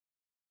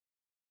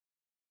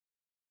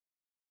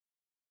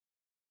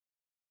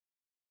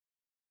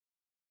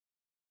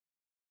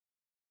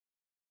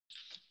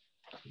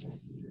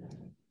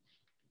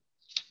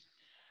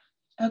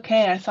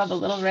Okay, I saw the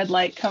little red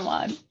light come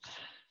on.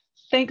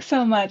 Thanks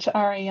so much,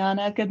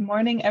 Ariana. Good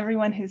morning,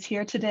 everyone who's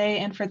here today,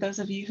 and for those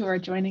of you who are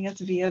joining us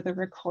via the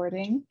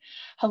recording.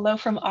 Hello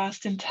from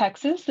Austin,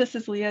 Texas. This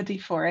is Leah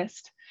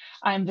DeForest.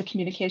 I'm the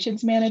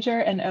Communications Manager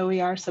and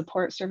OER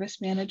Support Service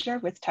Manager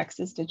with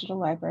Texas Digital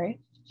Library.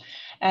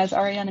 As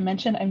Ariana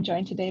mentioned, I'm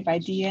joined today by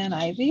Deanne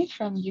Ivey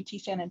from UT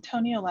San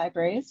Antonio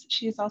Libraries.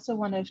 She is also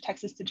one of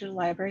Texas Digital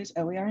Library's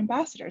OER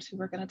Ambassadors, who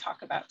we're going to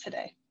talk about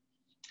today.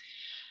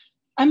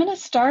 I'm going to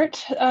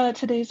start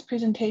today's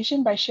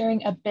presentation by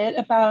sharing a bit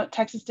about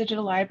Texas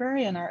Digital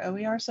Library and our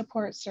OER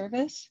support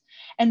service.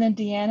 And then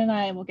Deanne and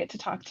I will get to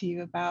talk to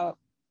you about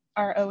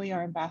our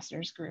OER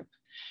Ambassadors group.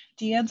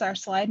 Deanne's our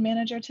slide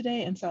manager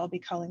today, and so I'll be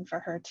calling for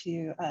her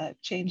to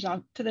change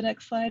on to the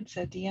next slide.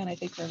 So Deanne, I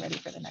think we're ready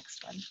for the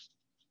next one.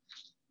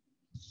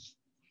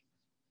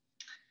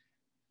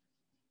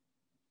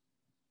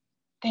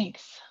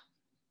 Thanks.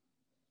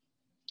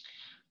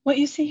 What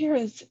you see here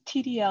is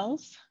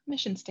TDL's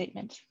mission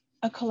statement.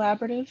 A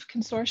collaborative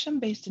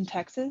consortium based in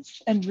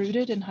Texas and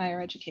rooted in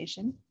higher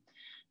education.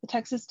 The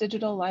Texas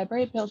Digital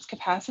Library builds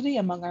capacity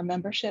among our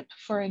membership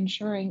for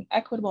ensuring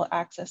equitable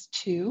access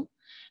to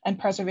and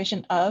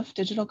preservation of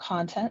digital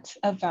content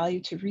of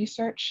value to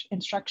research,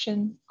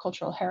 instruction,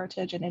 cultural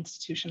heritage, and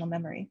institutional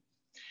memory.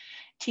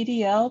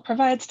 TDL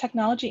provides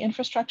technology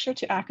infrastructure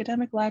to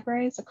academic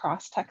libraries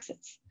across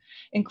Texas,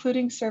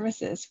 including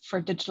services for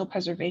digital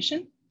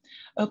preservation,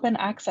 open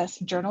access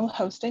journal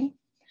hosting,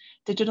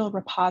 digital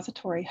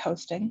repository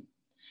hosting,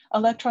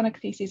 electronic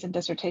theses and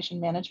dissertation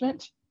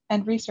management,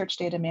 and research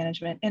data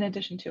management, in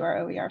addition to our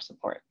OER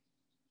support.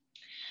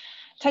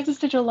 Texas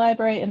Digital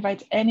Library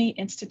invites any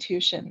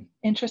institution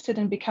interested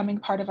in becoming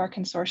part of our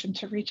consortium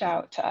to reach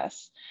out to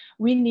us.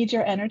 We need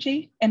your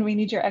energy and we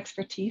need your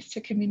expertise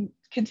to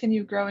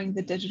continue growing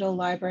the digital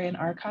library and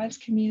archives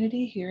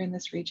community here in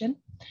this region.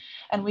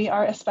 And we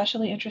are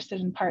especially interested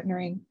in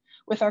partnering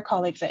with our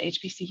colleagues at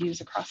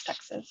HBCUs across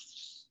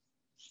Texas.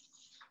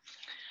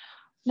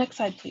 Next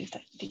slide, please,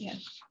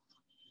 Deanne.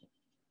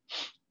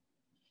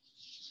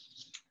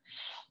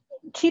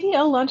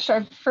 TDL launched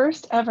our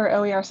first ever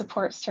OER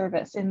support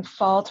service in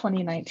fall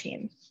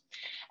 2019.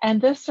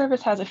 And this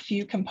service has a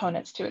few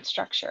components to its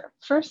structure.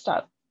 First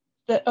up,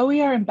 the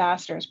OER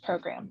Ambassadors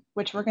program,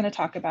 which we're going to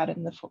talk about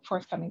in the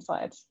forthcoming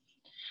slides.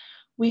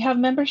 We have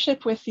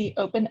membership with the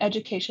Open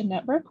Education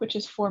Network, which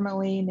is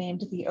formerly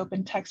named the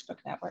Open Textbook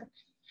Network,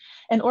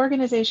 an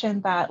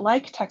organization that,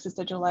 like Texas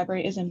Digital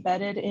Library, is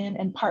embedded in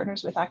and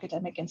partners with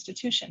academic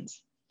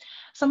institutions.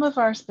 Some of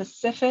our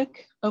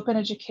specific Open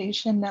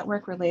Education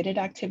Network related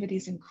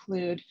activities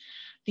include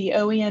the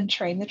OEN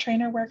Train the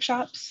Trainer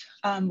workshops,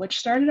 which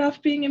started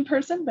off being in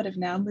person, but have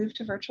now moved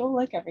to virtual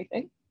like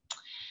everything.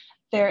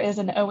 There is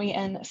an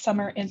OEN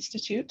Summer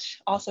Institute,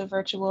 also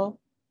virtual,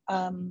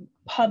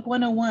 Pub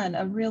 101,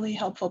 a really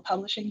helpful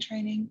publishing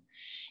training,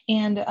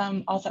 and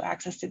also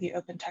access to the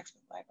Open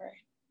Textbook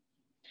Library.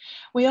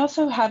 We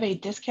also have a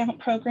discount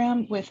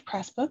program with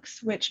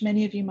Pressbooks, which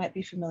many of you might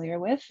be familiar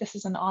with. This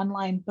is an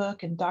online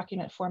book and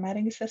document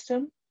formatting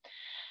system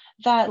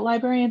that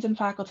librarians and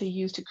faculty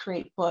use to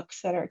create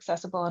books that are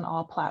accessible on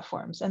all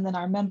platforms. And then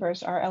our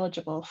members are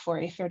eligible for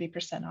a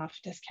 30% off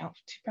discount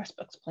to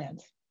Pressbooks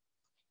plans.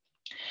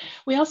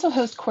 We also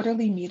host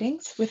quarterly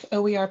meetings with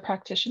OER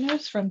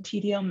practitioners from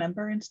TDL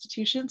member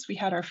institutions. We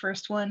had our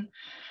first one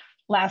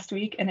last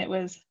week and it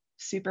was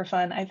super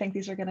fun. I think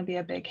these are going to be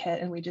a big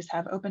hit, and we just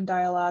have open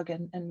dialogue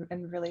and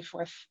really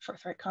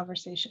forthright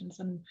conversations.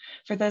 And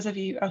for those of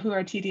you who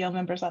are TDL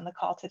members on the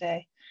call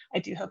today, I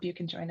do hope you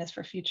can join us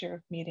for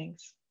future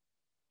meetings.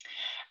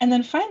 And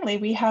then finally,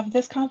 we have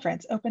this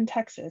conference, Open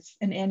Texas,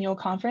 an annual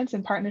conference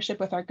in partnership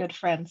with our good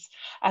friends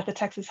at the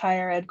Texas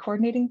Higher Ed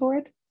Coordinating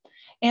Board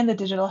and the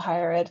Digital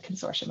Higher Ed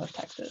Consortium of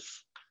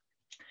Texas.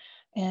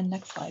 And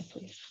next slide,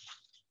 please.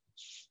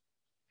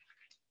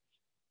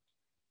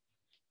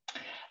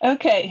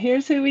 Okay,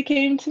 here's who we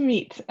came to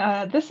meet.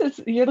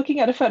 You're looking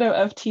at a photo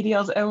of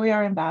TDL's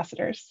OER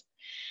ambassadors.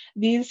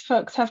 These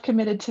folks have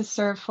committed to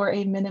serve for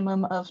a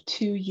minimum of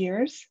 2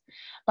 years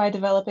by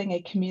developing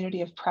a community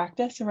of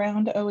practice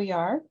around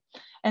OER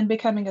and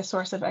becoming a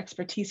source of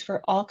expertise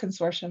for all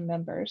consortium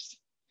members.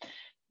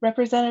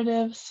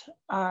 Representatives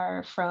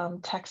are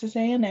from Texas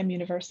A&M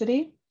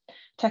University,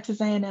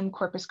 Texas A&M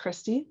Corpus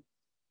Christi,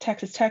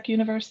 Texas Tech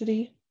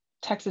University,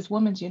 Texas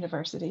Women's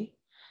University,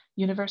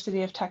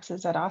 University of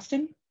Texas at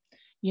Austin,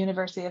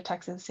 University of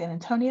Texas San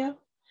Antonio,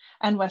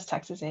 and West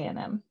Texas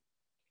A&M.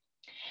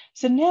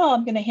 So now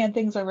I'm going to hand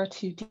things over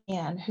to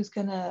Dan, who's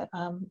going to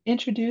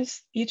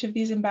introduce each of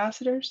these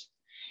ambassadors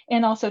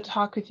and also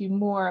talk with you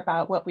more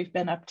about what we've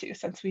been up to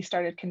since we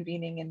started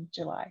convening in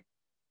July.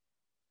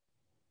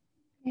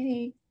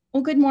 Hey,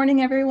 well, good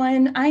morning,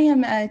 everyone. I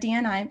am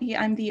Deanne Ivey.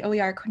 I'm the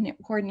OER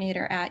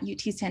coordinator at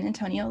UT San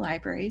Antonio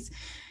Libraries.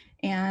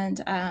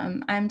 And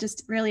I'm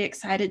just really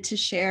excited to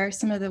share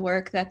some of the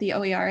work that the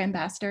OER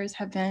ambassadors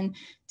have been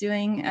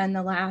doing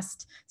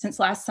since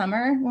last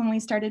summer when we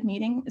started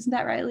meeting. Isn't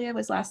that right, Leah? It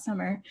was last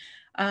summer.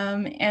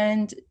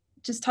 And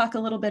just talk a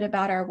little bit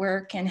about our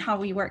work and how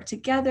we work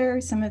together,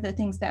 some of the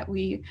things that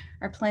we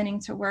are planning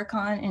to work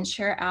on and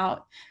share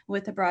out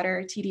with the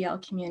broader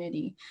TDL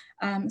community.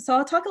 So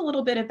I'll talk a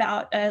little bit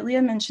about,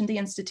 Leah mentioned the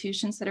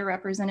institutions that are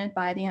represented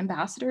by the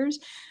ambassadors,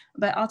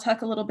 but I'll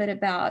talk a little bit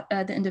about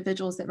the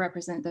individuals that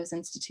represent those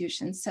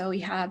institutions. So we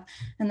have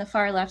on the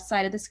far left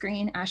side of the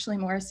screen, Ashley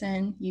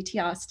Morrison, UT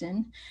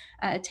Austin.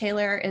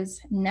 Taylor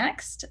is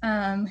next,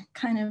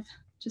 kind of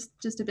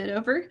just a bit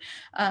over.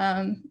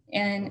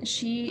 And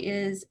she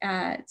is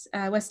at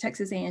West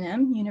Texas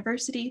A&M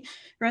University.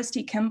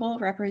 Rusty Kimball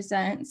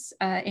represents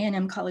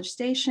A&M College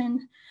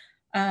Station.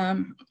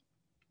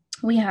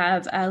 We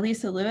have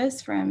Lisa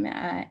Lewis from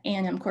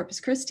A&M Corpus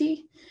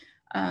Christi.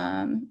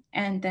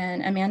 And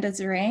then Amanda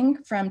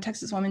Zerang from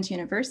Texas Women's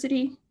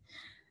University.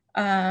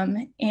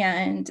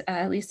 And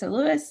Lisa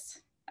Lewis,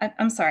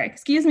 I'm sorry,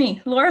 excuse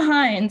me, Laura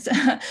Hines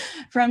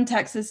from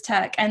Texas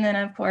Tech. And then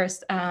of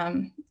course,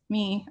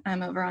 me,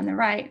 I'm over on the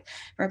right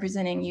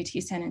representing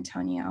UT San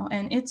Antonio.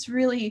 And it's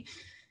really,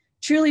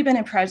 truly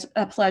been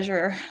a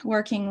pleasure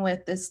working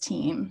with this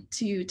team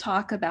to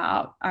talk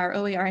about our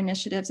OER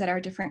initiatives at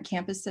our different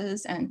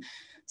campuses and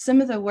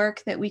some of the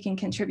work that we can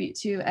contribute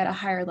to at a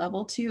higher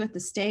level too at the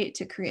state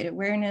to create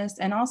awareness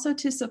and also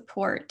to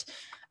support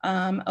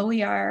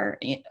OER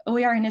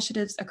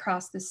initiatives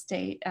across the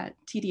state at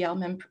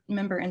TDL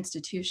member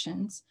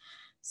institutions.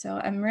 So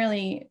I'm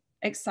really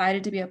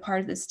excited to be a part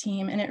of this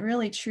team, and it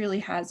really truly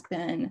has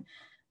been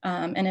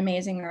an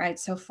amazing ride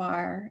so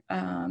far.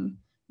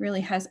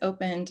 Really has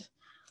opened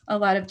a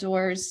lot of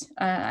doors.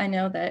 I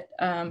know that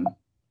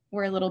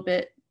we're a little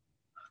bit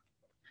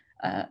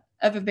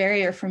of a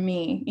barrier for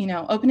me, you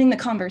know, opening the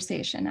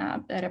conversation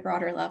up at a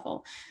broader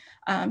level.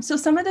 So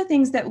some of the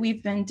things that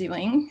we've been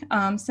doing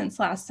since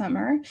last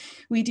summer,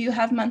 we do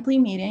have monthly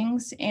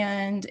meetings,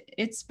 and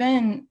it's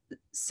been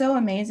so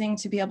amazing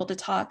to be able to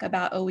talk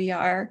about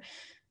OER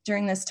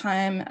during this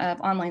time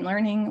of online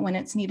learning when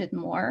it's needed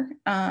more.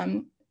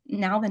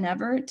 Now than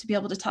ever, to be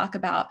able to talk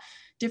about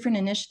different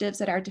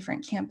initiatives at our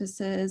different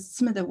campuses,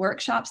 some of the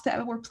workshops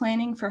that we're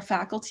planning for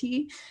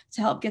faculty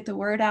to help get the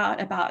word out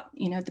about,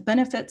 you know, the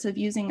benefits of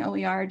using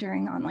OER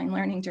during online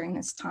learning during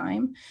this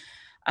time.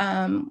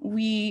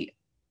 We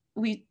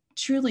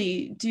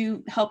truly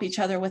do help each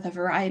other with a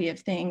variety of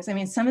things. I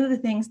mean, some of the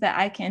things that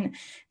I can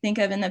think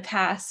of in the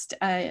past,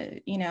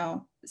 you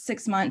know,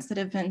 6 months that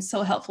have been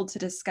so helpful to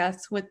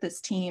discuss with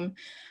this team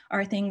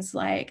are things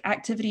like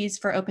activities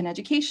for Open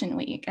Education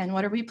Week and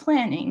what are we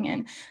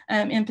planning?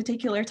 And in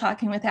particular,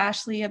 talking with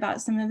Ashley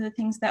about some of the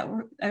things that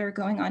are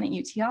going on at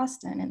UT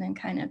Austin, and then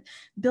kind of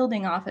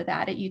building off of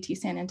that at UT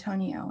San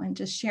Antonio and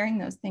just sharing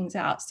those things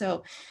out.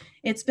 So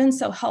it's been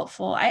so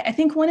helpful. I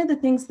think one of the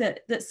things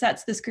that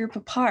sets this group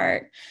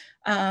apart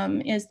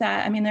is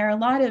that, I mean, there are a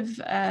lot of,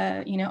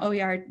 you know,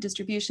 OER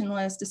distribution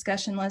lists,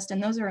 discussion lists,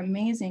 and those are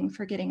amazing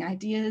for getting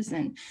ideas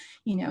and,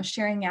 you know,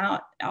 sharing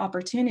out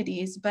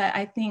opportunities. But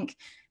I think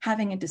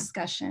having a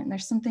discussion,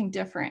 there's something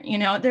different, you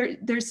know,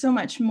 there's so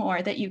much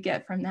more that you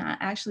get from that,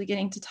 actually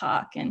getting to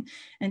talk and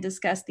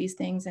discuss these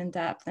things in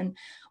depth. And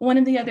one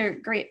of the other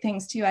great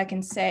things too, I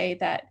can say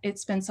that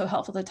it's been so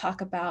helpful to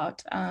talk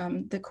about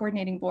the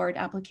coordinating board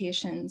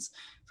applications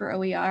for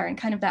OER and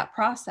kind of that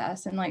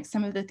process and like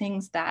some of the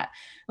things that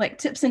like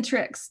tips and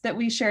tricks that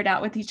we shared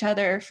out with each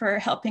other for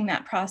helping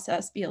that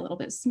process be a little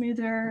bit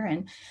smoother.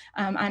 And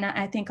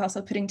I think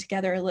also putting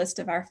together a list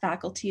of our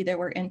faculty that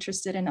were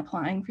interested in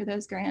applying for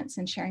those grants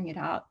and sharing it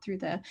out through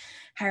the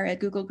Higher Ed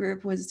Google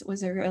group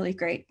was a really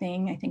great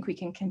thing. I think we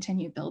can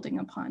continue building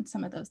upon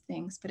some of those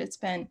things, but it's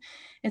been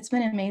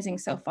amazing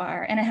so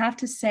far. And I have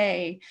to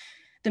say,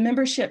 the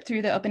membership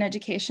through the Open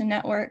Education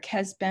Network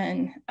has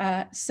been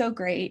so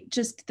great.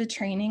 Just the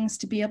trainings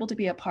to be able to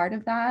be a part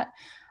of that.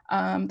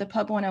 The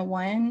Pub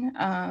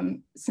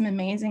 101, some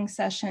amazing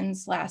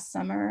sessions last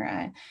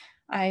summer.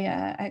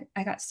 I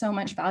got so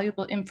much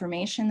valuable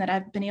information that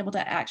I've been able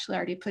to actually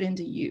already put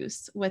into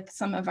use with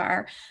some of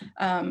our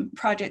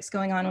projects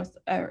going on with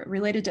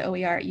related to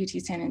OER at UT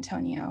San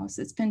Antonio.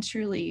 So it's been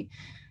truly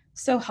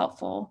so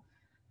helpful.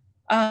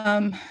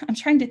 I'm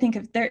trying to think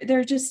of, there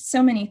are just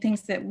so many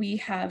things that we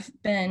have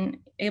been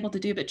able to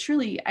do, but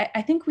truly,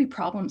 I think we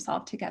problem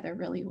solve together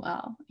really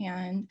well,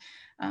 and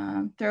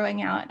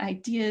throwing out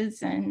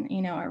ideas and,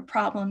 you know, our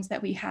problems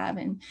that we have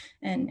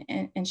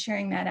and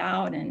sharing that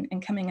out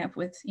and coming up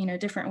with, you know,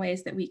 different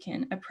ways that we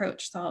can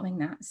approach solving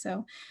that.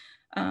 So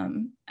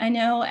I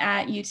know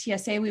at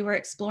UTSA, we were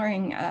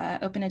exploring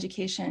Open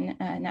Education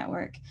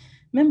Network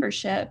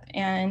membership,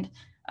 and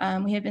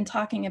we had been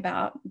talking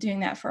about doing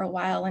that for a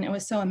while, and it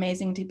was so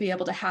amazing to be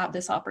able to have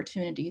this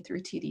opportunity through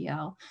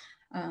TDL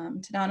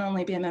to not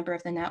only be a member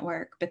of the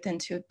network, but then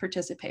to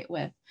participate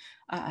with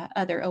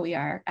other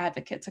OER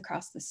advocates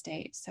across the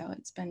state. So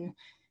it's been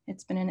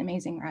an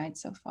amazing ride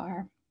so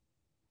far.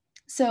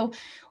 So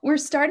we're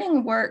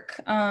starting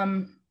work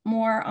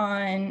more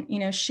on, you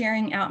know,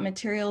 sharing out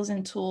materials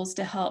and tools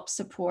to help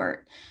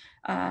support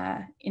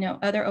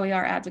other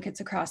OER advocates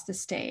across the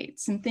state,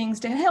 some things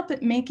to help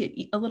it make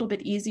it a little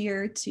bit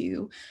easier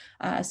to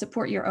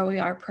support your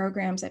OER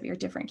programs at your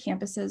different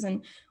campuses.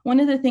 And one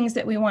of the things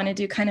that we want to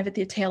do kind of at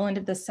the tail end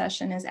of this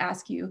session is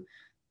ask you,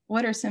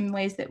 what are some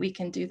ways that we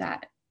can do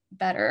that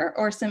better,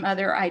 or some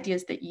other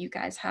ideas that you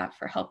guys have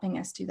for helping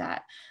us do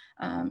that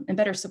and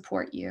better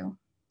support you.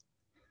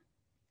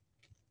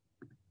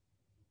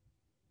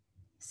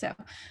 So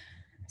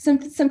some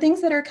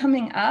things that are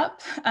coming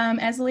up,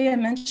 as Leah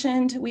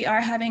mentioned, we are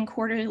having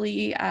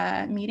quarterly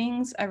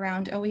meetings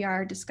around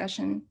OER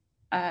discussion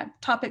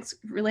topics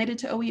related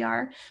to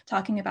OER,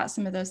 talking about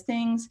some of those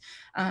things.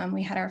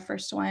 We had our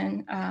first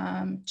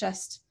one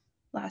just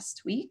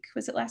last week.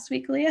 Was it last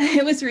week, Leah?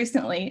 It was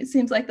recently. It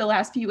seems like the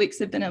last few weeks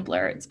have been a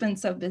blur. It's been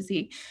so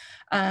busy.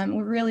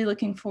 We're really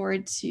looking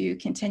forward to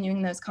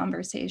continuing those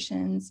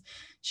conversations,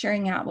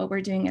 sharing out what we're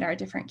doing at our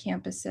different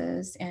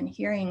campuses, and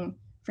hearing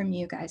from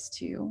you guys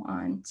too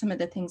on some of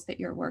the things that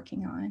you're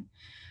working on.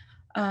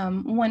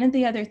 One of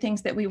the other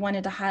things that we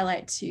wanted to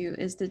highlight too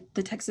is the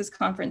Texas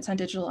Conference on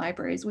Digital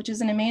Libraries, which is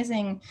an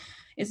amazing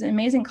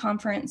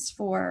conference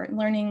for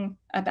learning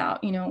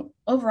about,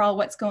 overall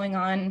what's going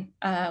on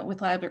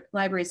with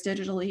libraries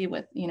digitally,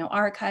 with,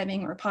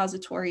 archiving,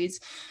 repositories,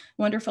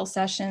 wonderful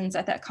sessions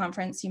at that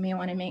conference. You may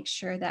want to make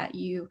sure that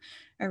you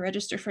are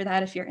registered for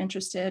that if you're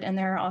interested. And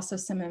there are also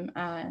some,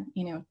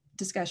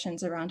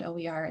 discussions around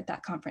OER at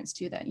that conference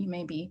too that you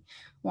maybe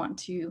want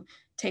to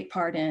take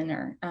part in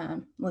or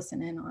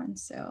listen in on.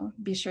 So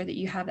be sure that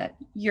you have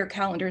your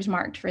calendars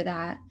marked for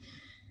that.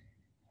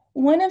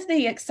 One of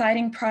the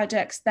exciting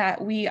projects that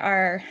we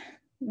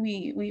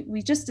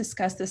just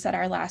discussed this at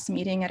our last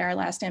meeting, at our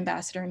last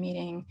ambassador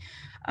meeting.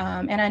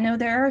 And I know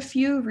there are a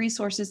few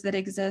resources that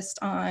exist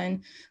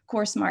on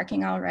course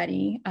marking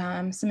already,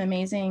 some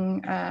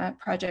amazing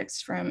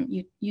projects from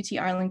UT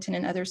Arlington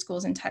and other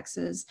schools in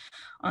Texas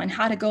on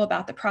how to go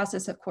about the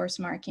process of course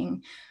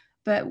marking.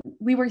 But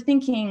we were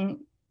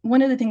thinking,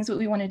 one of the things that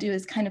we want to do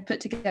is kind of put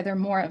together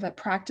more of a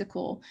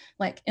practical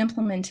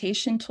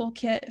implementation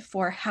toolkit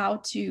for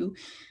how to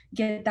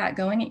get that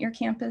going at your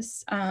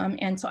campus.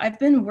 And so I've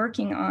been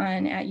working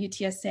on at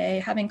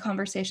UTSA, having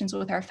conversations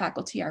with our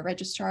faculty, our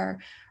registrar,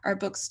 our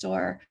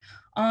bookstore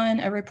on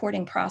a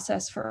reporting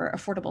process for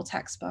affordable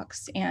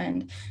textbooks.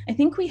 And I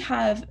think we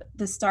have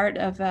the start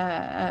of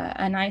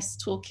a nice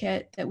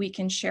toolkit that we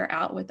can share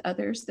out with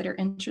others that are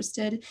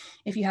interested.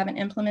 If you haven't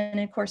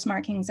implemented course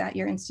markings at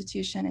your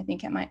institution, I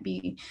think it might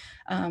be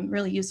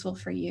really useful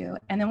for you.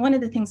 And then one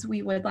of the things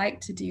we would like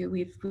to do,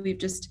 we've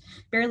just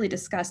barely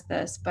discussed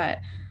this, but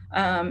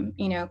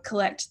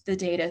collect the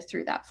data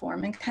through that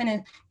form and kind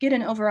of get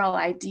an overall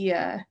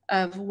idea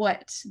of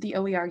what the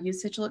OER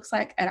usage looks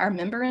like at our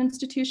member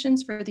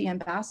institutions for the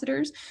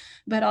ambassadors,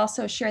 but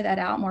also share that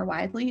out more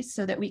widely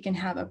so that we can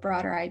have a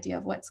broader idea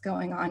of what's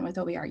going on with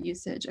OER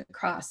usage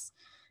across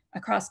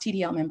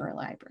TDL member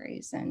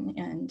libraries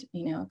and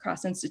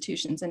across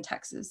institutions in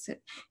Texas.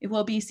 It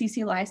will be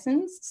CC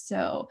licensed,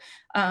 so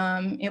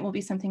it will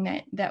be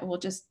something that will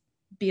just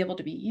be able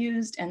to be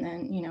used and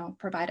then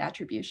provide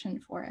attribution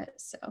for it.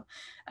 So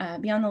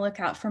be on the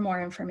lookout for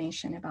more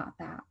information about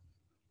that.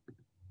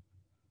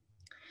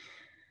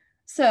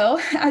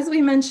 So as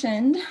we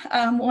mentioned,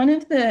 one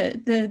of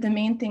the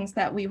main things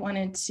that we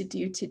wanted to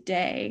do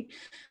today,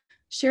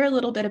 share a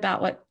little bit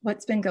about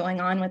what's been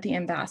going on with the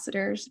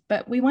ambassadors,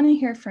 but we want to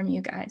hear from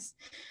you guys.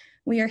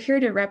 We are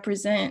here to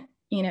represent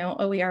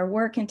OER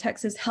work in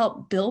Texas,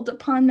 help build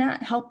upon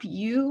that, help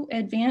you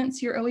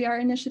advance your OER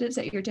initiatives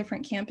at your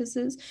different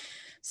campuses.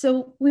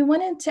 So we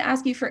wanted to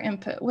ask you for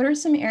input. What are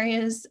some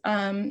areas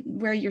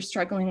where you're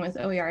struggling with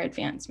OER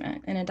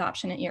advancement and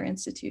adoption at your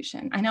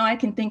institution? I know I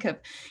can think of,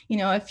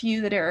 a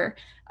few that are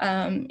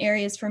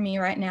areas for me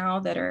right now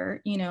that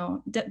are,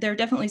 there are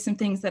definitely some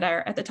things that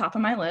are at the top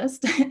of my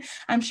list.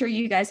 I'm sure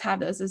you guys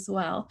have those as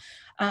well.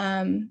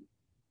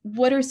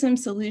 What are some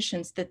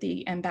solutions that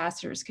the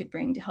ambassadors could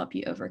bring to help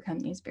you overcome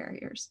these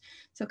barriers?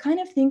 So kind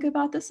of think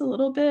about this a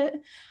little bit.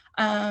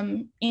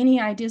 Any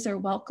ideas are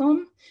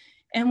welcome.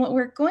 And what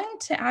we're going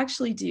to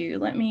actually do,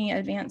 let me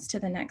advance to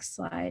the next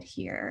slide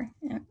here.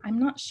 And I'm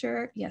not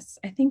sure, yes,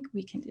 I think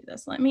we can do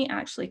this. Let me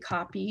actually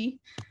copy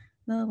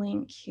the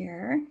link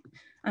here.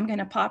 I'm going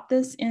to pop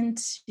this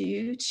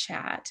into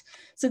chat.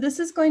 So this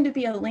is going to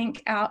be a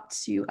link out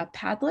to a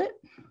Padlet.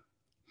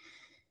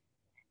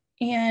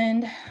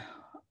 And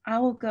I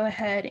will go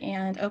ahead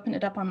and open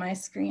it up on my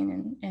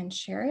screen and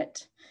share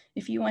it.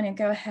 If you want to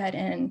go ahead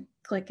and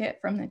click it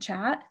from the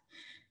chat,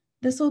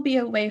 this will be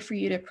a way for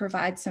you to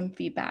provide some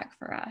feedback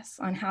for us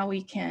on how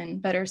we can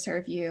better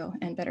serve you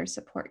and better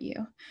support you.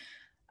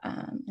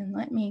 And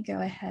let me go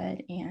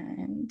ahead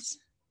and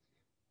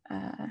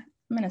I'm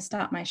going to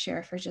stop my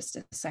share for just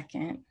a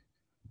second.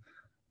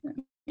 Let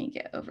me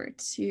get over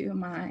to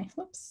my,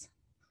 whoops,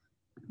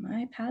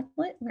 my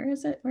Padlet. Where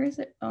is it? Where is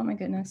it? Oh my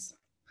goodness.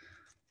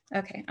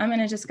 Okay, I'm going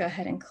to just go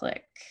ahead and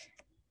click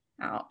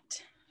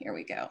out. Here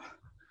we go.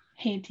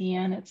 Hey,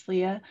 Deanne, it's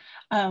Leah.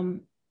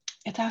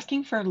 It's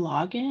asking for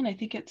login. I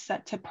think it's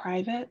set to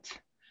private.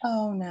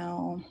 Oh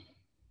no.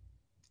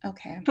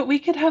 Okay. But we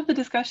could have the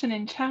discussion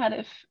in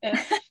chat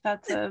if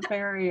that's a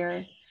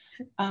barrier,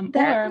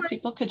 or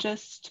people could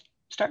just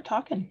start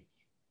talking.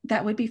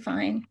 That would be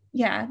fine.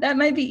 Yeah, that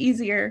might be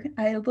easier.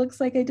 It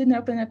looks like I didn't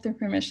open up the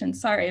permission.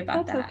 Sorry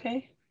about that. That's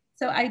okay.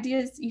 So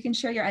ideas, you can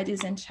share your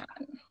ideas in chat.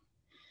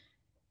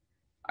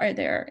 Are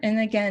there, and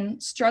again,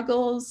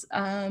 struggles,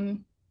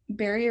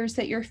 barriers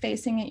that you're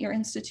facing at your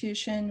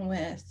institution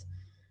with,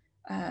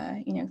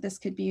 you know, this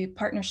could be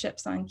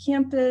partnerships on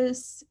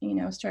campus, you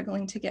know,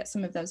 struggling to get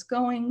some of those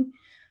going,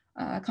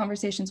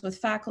 conversations with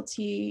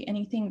faculty,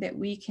 anything that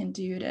we can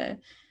do to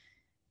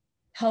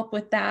help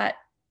with that,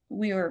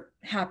 we are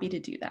happy to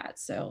do that.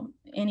 So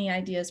any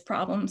ideas,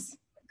 problems,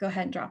 go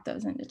ahead and drop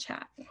those into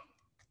chat.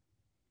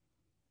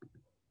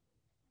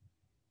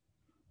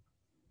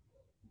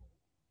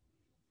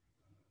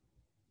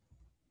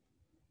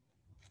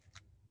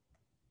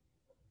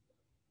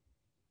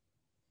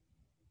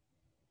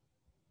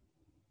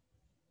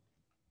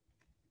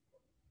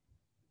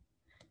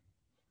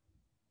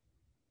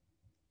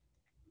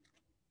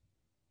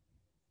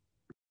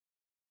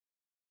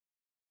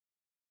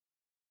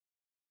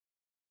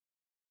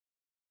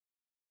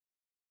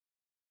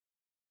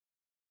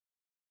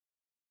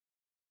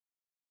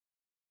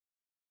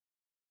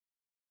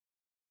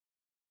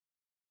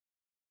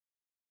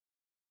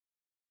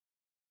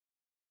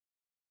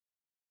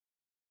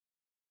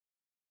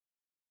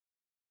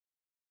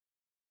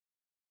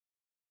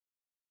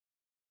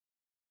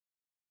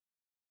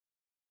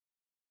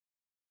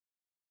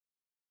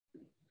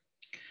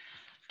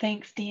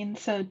 Thanks, Dean.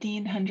 So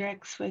Dean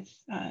Hendricks with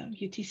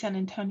UT San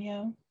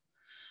Antonio.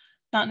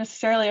 Not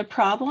necessarily a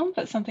problem,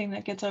 but something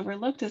that gets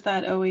overlooked is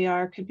that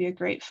OER could be a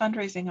great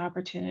fundraising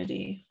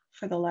opportunity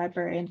for the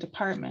library and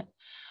department.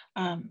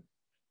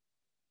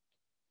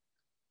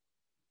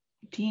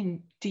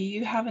 Dean, do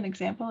you have an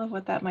example of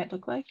what that might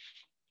look like?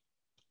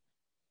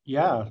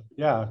 Yeah.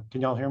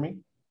 Can y'all hear me?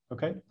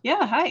 Okay.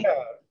 Yeah, hi.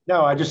 Yeah.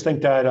 No, I just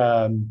think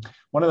that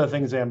one of the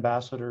things the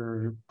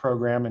ambassador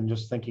program and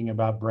just thinking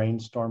about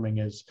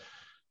brainstorming is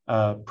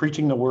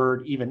preaching the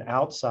word even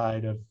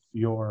outside of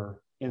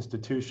your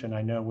institution.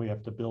 I know we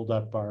have to build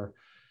up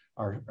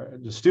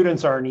the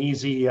students are an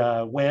easy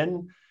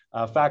win,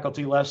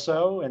 faculty less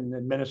so, and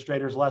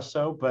administrators less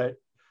so, but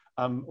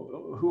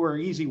who are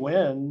easy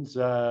wins,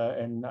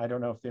 and I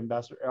don't know if the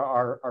ambassador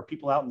are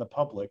people out in the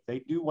public. They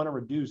do want to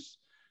reduce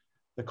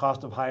the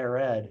cost of higher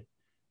ed.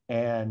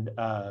 And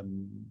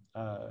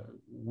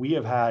we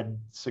have had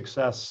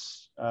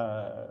success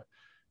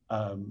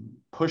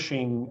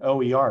pushing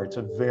OER.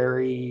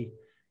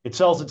 It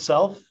sells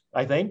itself,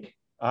 I think.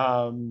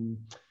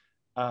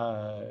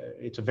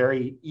 It's a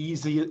very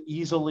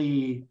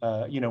easily,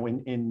 you know,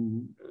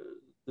 in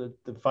the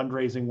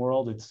fundraising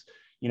world, it's,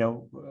 you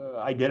know,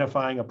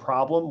 identifying a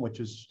problem, which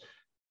is,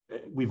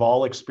 we've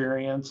all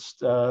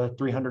experienced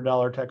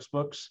 $300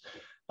 textbooks.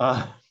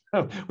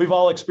 We've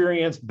all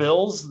experienced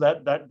bills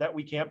that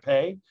we can't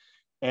pay,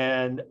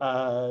 and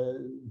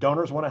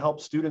donors want to help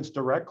students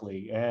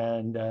directly.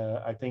 And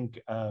I think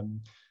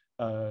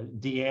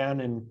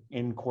Deanne,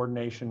 in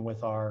coordination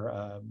with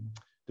our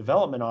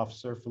development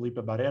officer, Felipe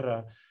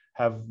Barrera,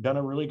 have done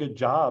a really good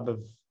job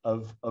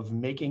of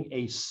making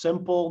a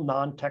simple,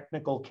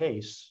 non-technical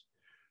case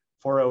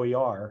for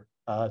OER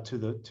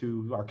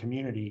to our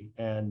community.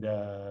 And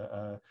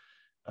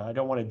I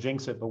don't want to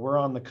jinx it, but we're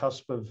on the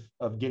cusp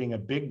of getting a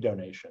big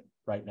donation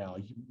right now,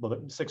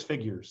 6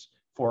 figures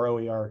for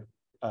OER,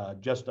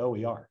 just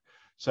OER.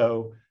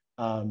 So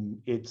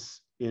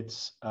it's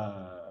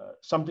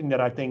something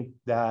that I think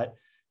that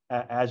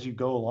as you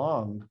go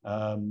along,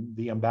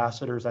 the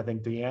ambassadors, I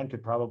think Deanne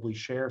could probably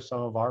share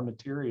some of our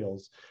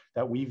materials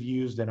that we've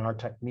used and our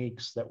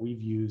techniques that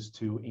we've used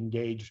to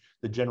engage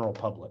the general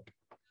public.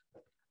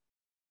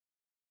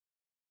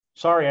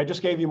 Sorry, I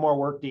just gave you more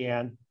work,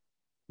 Deanne.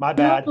 My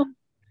bad.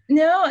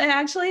 No, I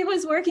actually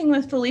was working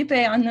with Felipe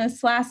on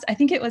this I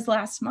think it was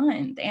last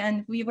month,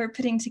 and we were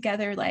putting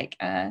together like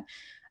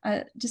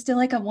just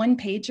like a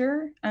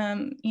one-pager.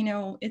 You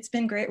know, it's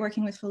been great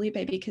working with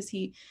Felipe because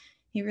he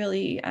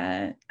really,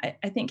 I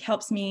think,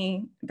 helps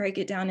me break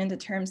it down into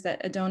terms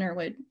that a donor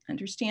would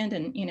understand,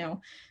 and, you know,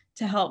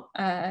 to help,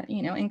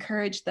 you know,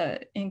 encourage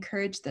the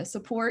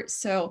support.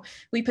 So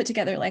we put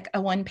together like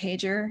a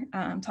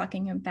one-pager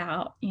talking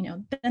about, you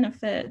know,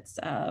 benefits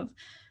of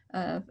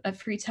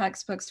free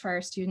textbooks for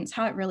our students,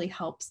 how it really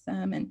helps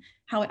them, and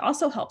how it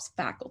also helps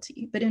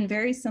faculty, but in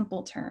very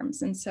simple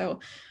terms. And so,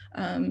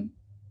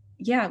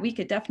 yeah, we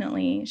could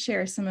definitely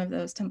share some of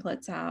those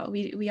templates out.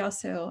 We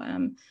also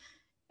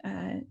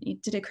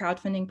did a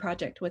crowdfunding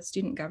project with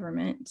student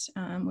government.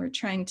 We're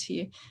trying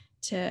to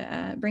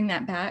bring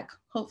that back,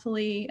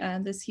 hopefully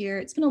this year.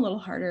 It's been a little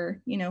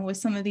harder, you know, with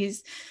some of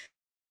these,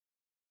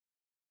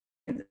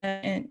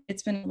 and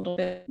it's been a little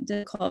bit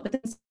difficult,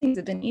 but things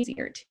have been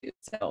easier too.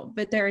 So,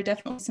 but there are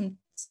definitely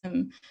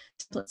some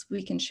templates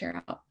we can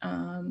share out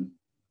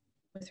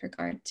with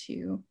regard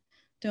to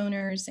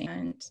donors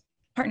and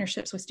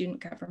partnerships with student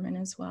government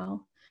as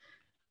well.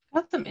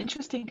 Got some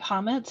interesting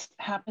comments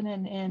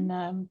happening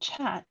in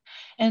chat.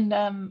 And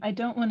I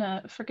don't want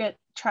to forget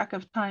track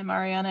of time,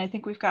 Ariana. I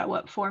think we've got,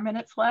 what, 4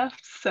 minutes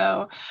left?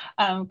 So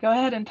go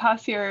ahead and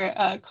toss your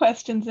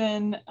questions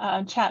in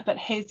chat. But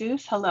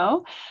Jesus,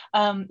 hello.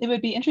 It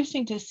would be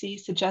interesting to see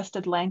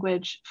suggested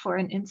language for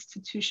an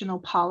institutional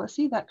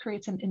policy that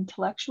creates an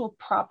intellectual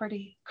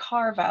property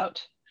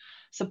carve-out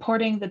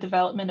supporting the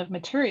development of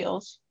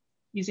materials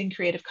using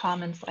Creative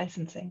Commons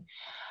licensing.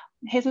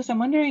 Jesus, I'm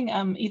wondering,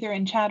 either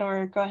in chat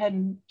or go ahead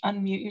and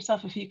unmute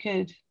yourself if you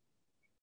could